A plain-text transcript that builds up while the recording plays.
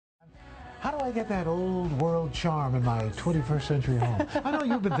how do I get that old world charm in my 21st century home? I know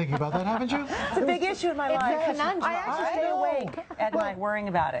you've been thinking about that, haven't you? It's a big issue in my life. It's a conundrum. I actually stay awake at night worrying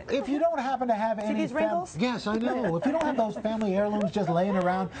about it. If you don't happen to have any these wrinkles? yes, I know. If you don't have those family heirlooms just laying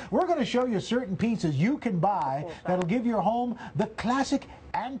around, we're going to show you certain pieces you can buy that'll give your home the classic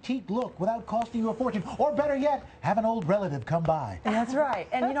antique look without costing you a fortune. Or better yet, have an old relative come by. That's right.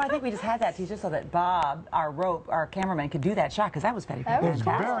 And you know, I think we just had that teacher so that Bob, our cameraman, could do that shot because that was very It's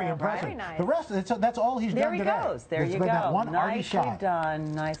very impressive. Very nice. The rest, that's all he's done today. There he goes. There you go. That one arty nicely shot.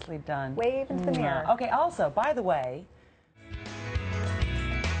 done. Nicely done. Wave into the mirror. Okay, also, by the way,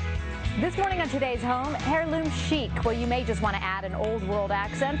 this morning on Today's Home, Hierloom Chic. Well, you may just want to add an old world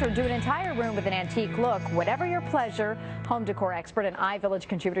accent or do an entire room with an antique look. Whatever your pleasure, home decor expert and iVillage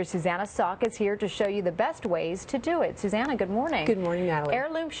contributor Susanna Salk is here to show you the best ways to do it. Susanna, good morning. Good morning, Natalie.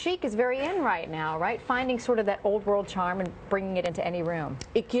 Heirloom Chic is very in right now, right? Finding sort of that old world charm and bringing it into any room.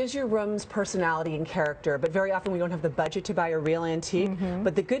 It gives your rooms personality and character, but very often we don't have the budget to buy a real antique.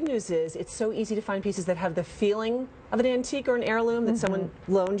 But the good news is it's so easy to find pieces that have the feeling of an antique or an heirloom that someone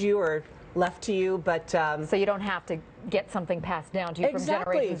loaned you or left to you, but so you don't have to get something passed down to you from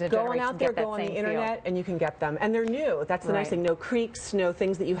generations to going generations. out there, go on the internet, and you can get them, and they're new. That's the nice thing. No creaks, no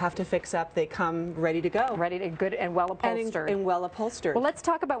things that you have to fix up. They come ready to go, ready to good and well upholstered. And well upholstered. Well, let's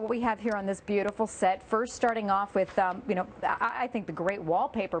talk about what we have here on this beautiful set. First, starting off with, you know, I think the great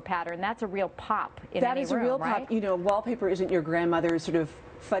wallpaper pattern. That's a real pop in any room, That is a real pop. You know, wallpaper isn't your grandmother's sort of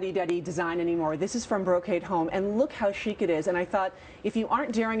fuddy-duddy design anymore. This is from Brocade Home, and look how chic it is. And I thought, if you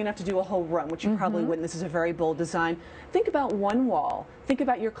aren't daring enough to do a whole room, which you probably wouldn't, this is a very bold design, think about one wall, think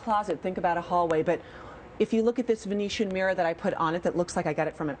about your closet, think about a hallway. But if you look at this Venetian mirror that I put on it that looks like I got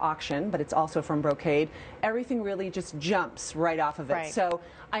it from an auction, but it's also from Brocade, everything really just jumps right off of it. So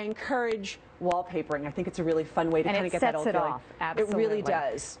I encourage wallpapering. I think it's a really fun way to kind of get that old feeling. Absolutely. It really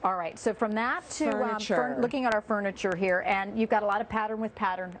does. All right, so from that to looking at our furniture here, and you've got a lot of pattern with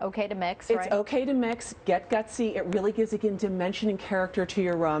pattern, okay to mix, right? It's okay to mix, get gutsy. It really gives, again, dimension and character to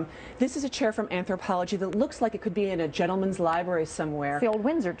your room. This is a chair from Anthropologie that looks like it could be in a gentleman's library somewhere. It's the old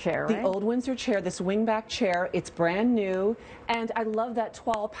Windsor chair, right? The old Windsor chair, this wingback chair. It's brand new, and I love that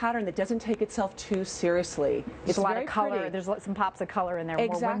toile pattern that doesn't take itself too seriously. It's a lot of color. Pretty. There's some pops of color in there,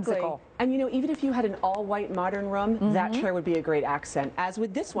 more whimsical. And you know, even if you had an all-white modern room, that chair would be a great accent, as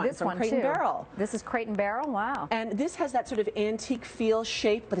with this one from Crate and Barrel. This is Crate and Barrel, wow. And this has that sort of antique feel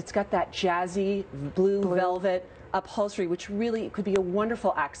shape, but it's got that jazzy blue velvet upholstery, which really could be a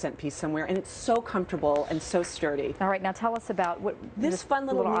wonderful accent piece somewhere, and it's so comfortable and so sturdy. All right, now tell us about what this fun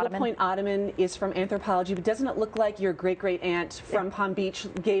little needlepoint ottoman is from Anthropologie, but doesn't it look like your great-great-aunt from Palm Beach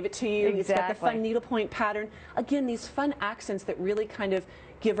gave it to you? Exactly. It's got the fun needlepoint pattern. Again, these fun accents that really kind of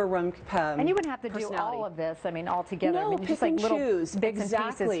give a room and you wouldn't have to do all of this, I mean, all together. No, I mean, just like little bits and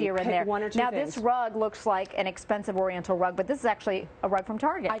pieces here and there. One or two now, things. this rug looks like an expensive Oriental rug, but this is actually a rug from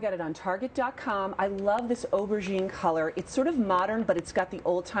Target. I got it on Target.com. I love this aubergine color. It's sort of modern, but it's got the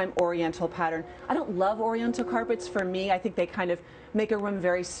old-time Oriental pattern. I don't love Oriental carpets. For me, I think they kind of make a room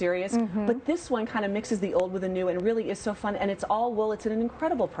very serious, but this one kind of mixes the old with the new and really is so fun, and it's all wool. It's at an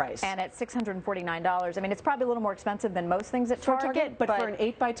incredible price. And at $649. I mean, it's probably a little more expensive than most things at Target, but for an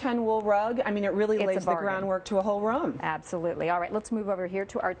 8x10 wool rug, I mean, it really lays the groundwork to a whole room. Absolutely. All right, let's move over here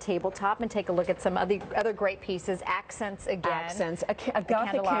to our tabletop and take a look at some other great pieces. Accents again. Accents. A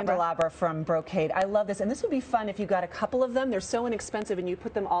Gothic candelabra from Brocade. I love this, and this would be fun if you got a couple of them. They're so inexpensive, and you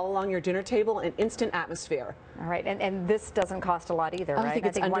put them all along your dinner table, an instant atmosphere. All right, and this doesn't cost a lot either, right? I think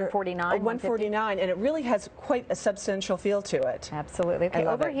it's under $149. $149, and it really has quite a substantial feel to it. Absolutely. Okay,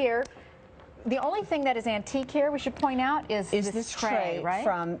 over here, the only thing that is antique here, we should point out, is this tray, right?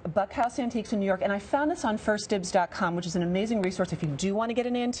 From Buckhouse Antiques in New York, and I found this on firstdibs.com, which is an amazing resource if you do want to get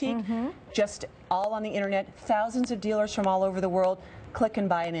an antique. Just all on the internet, thousands of dealers from all over the world. Click and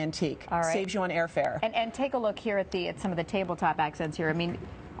buy an antique. All right. Saves you on airfare. And take a look here at some of the tabletop accents here. I mean,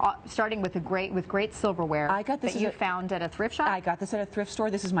 starting with great silverware that you found at a thrift shop? I got this at a thrift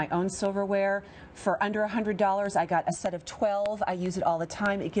store. This is my own silverware. For under $100, I got a set of 12. I use it all the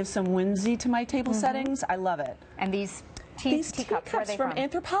time. It gives some whimsy to my table settings. I love it. And these teacups, where are they from?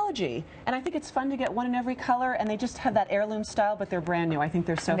 Anthropologie. And I think it's fun to get one in every color, and they just have that heirloom style, but they're brand new. I think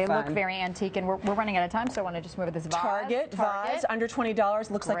they're so fun. They look very antique, and we're running out of time, so I want to just move to this vase. Target vase, under $20,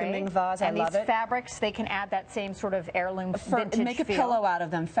 looks like a Ming vase. I love it. And these fabrics, they can add that same sort of heirloom vintage make a pillow out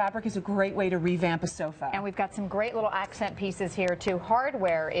of them. Fabric is a great way to revamp a sofa. And we've got some great little accent pieces here, too.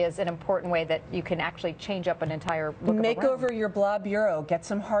 Hardware is an important way that you can actually change up an entire look Make of a room. over your blah bureau, get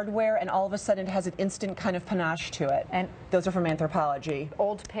some hardware, and all of a sudden it has an instant kind of panache to it. And Those are from Anthropology.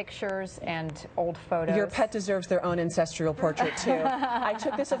 Old pictures and old photos. Your pet deserves their own ancestral portrait, too. I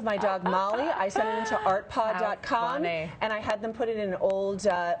took this of my dog, Molly. I sent it into artpod.com, and I had them put it in an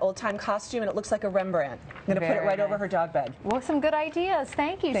old-time costume, and it looks like a Rembrandt. I'm going to put it right over her dog bed. Well, some good ideas.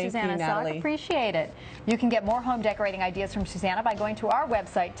 Thank you, Susanna Sock. Appreciate it. You can get more home decorating ideas from Susanna by going to our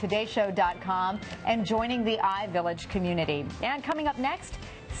website, todayshow.com, and joining the iVillage community. And coming up next,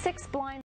 6 blind